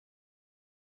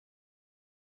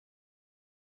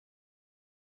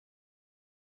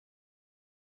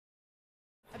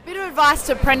Bit of advice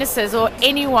to apprentices or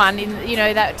anyone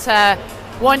that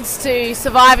wants to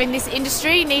survive in this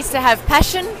industry needs to have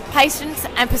passion, patience,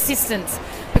 and persistence.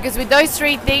 Because with those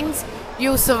three things,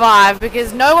 you'll survive.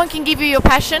 Because no one can give you your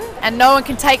passion, and no one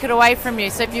can take it away from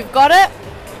you. So if you've got it,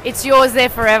 it's yours there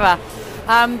forever.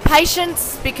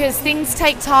 Patience, because things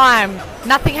take time.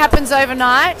 Nothing happens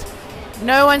overnight.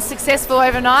 No one's successful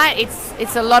overnight.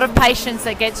 It's a lot of patience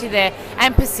that gets you there,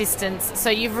 and persistence. So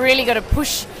you've really got to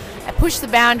push the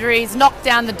boundaries, knock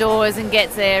down the doors, and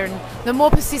get there. And the more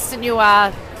persistent you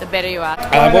are, the better you are.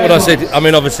 What would I say? I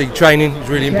mean, obviously, training is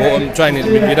really important. Training,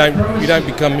 you don't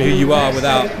become who you are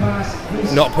without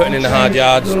not putting in the hard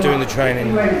yards, doing the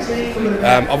training.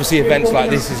 Obviously, events like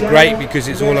this is great because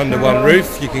it's all under one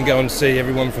roof. You can go and see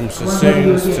everyone from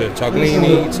Sassoons to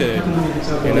Tognini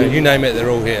to, you name it, they're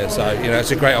all here. So,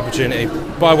 it's a great opportunity.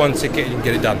 Buy one ticket, you can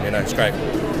get it done. It's great.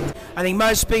 I think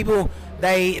most people,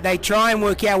 they try and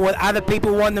work out what other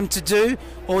people want them to do,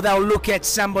 or they'll look at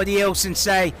somebody else and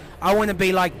say, I want to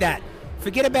be like that.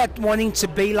 Forget about wanting to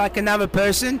be like another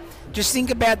person. Just think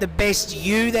about the best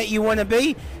you that you want to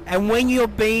be, and when you're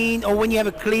being, or when you have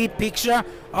a clear picture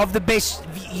of the best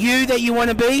you that you want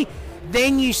to be,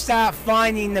 then you start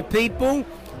finding the people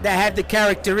that have the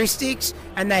characteristics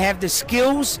and they have the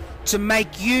skills to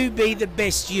make you be the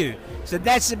best you. So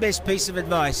that's the best piece of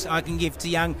advice I can give to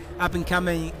young up and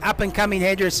coming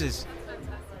hairdressers.